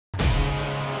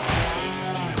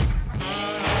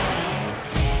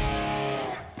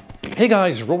Hey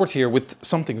guys, Robert here with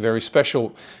something very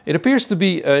special. It appears to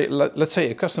be, let's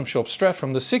say, a custom shop Strat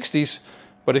from the 60s,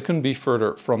 but it couldn't be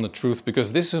further from the truth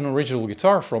because this is an original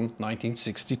guitar from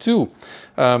 1962.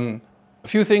 A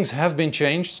few things have been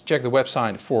changed. Check the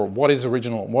website for what is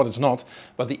original and what is not,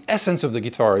 but the essence of the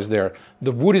guitar is there.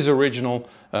 The wood is original,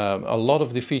 a lot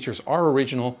of the features are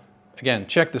original. Again,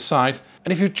 check the site.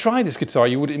 And if you try this guitar,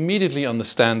 you would immediately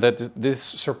understand that this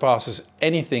surpasses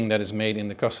anything that is made in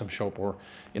the custom shop or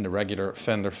in the regular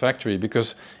Fender factory,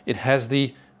 because it has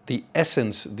the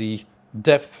essence, the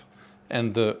depth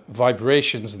and the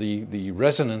vibrations, the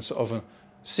resonance of a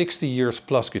 60 years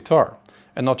plus guitar.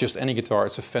 And not just any guitar,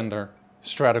 it's a Fender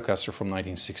Stratocaster from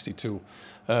 1962.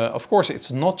 Of course,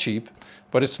 it's not cheap,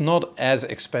 but it's not as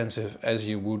expensive as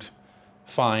you would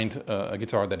find a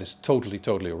guitar that is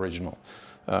totally original.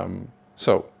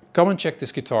 So come and check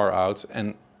this guitar out,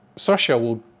 and Sasha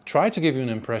will try to give you an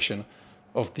impression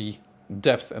of the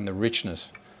depth and the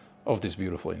richness of this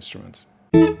beautiful instrument.